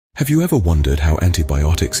Have you ever wondered how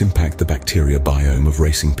antibiotics impact the bacteria biome of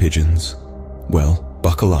racing pigeons? Well,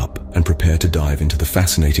 buckle up and prepare to dive into the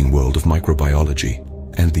fascinating world of microbiology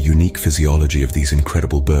and the unique physiology of these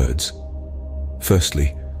incredible birds. Firstly,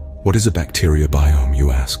 what is a bacteria biome,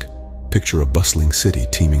 you ask? Picture a bustling city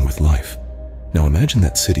teeming with life. Now imagine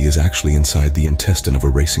that city is actually inside the intestine of a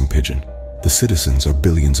racing pigeon. The citizens are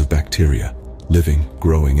billions of bacteria, living,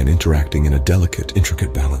 growing, and interacting in a delicate,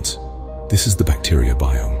 intricate balance. This is the bacteria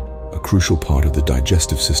biome, a crucial part of the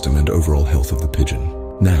digestive system and overall health of the pigeon.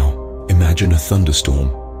 Now, imagine a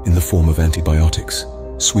thunderstorm in the form of antibiotics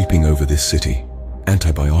sweeping over this city.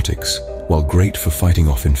 Antibiotics, while great for fighting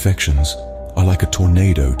off infections, are like a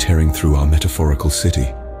tornado tearing through our metaphorical city.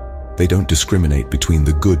 They don't discriminate between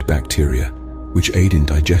the good bacteria, which aid in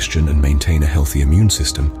digestion and maintain a healthy immune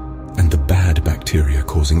system, and the bad bacteria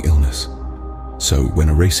causing illness. So when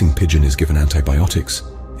a racing pigeon is given antibiotics,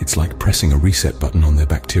 it's like pressing a reset button on their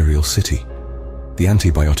bacterial city. The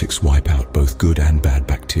antibiotics wipe out both good and bad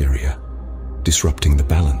bacteria, disrupting the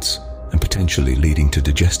balance and potentially leading to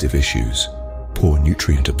digestive issues, poor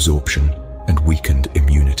nutrient absorption, and weakened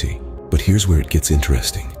immunity. But here's where it gets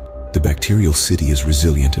interesting. The bacterial city is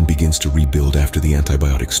resilient and begins to rebuild after the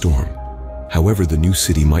antibiotic storm. However, the new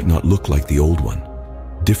city might not look like the old one.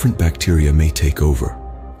 Different bacteria may take over,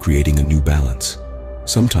 creating a new balance.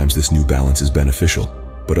 Sometimes this new balance is beneficial,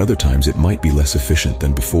 but other times it might be less efficient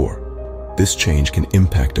than before. This change can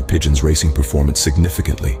impact a pigeon's racing performance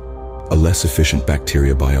significantly. A less efficient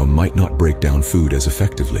bacteria biome might not break down food as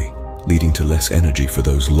effectively, leading to less energy for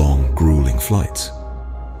those long, grueling flights.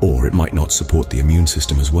 Or it might not support the immune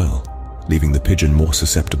system as well, leaving the pigeon more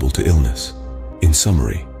susceptible to illness. In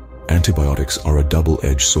summary, antibiotics are a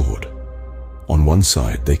double-edged sword. On one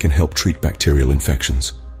side, they can help treat bacterial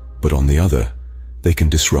infections, but on the other, they can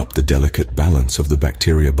disrupt the delicate balance of the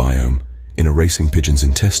bacteria biome in a racing pigeon's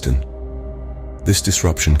intestine. This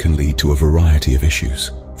disruption can lead to a variety of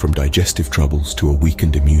issues, from digestive troubles to a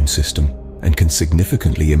weakened immune system, and can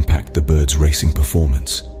significantly impact the bird's racing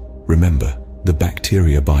performance. Remember, the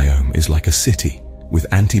bacteria biome is like a city,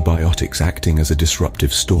 with antibiotics acting as a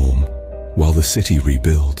disruptive storm. While the city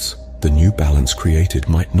rebuilds, the new balance created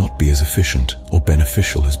might not be as efficient or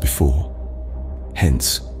beneficial as before.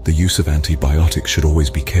 Hence, the use of antibiotics should always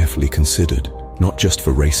be carefully considered, not just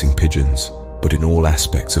for racing pigeons, but in all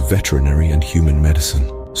aspects of veterinary and human medicine.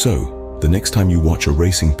 So, the next time you watch a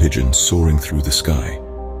racing pigeon soaring through the sky,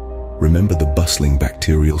 remember the bustling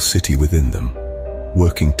bacterial city within them,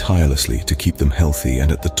 working tirelessly to keep them healthy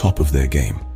and at the top of their game.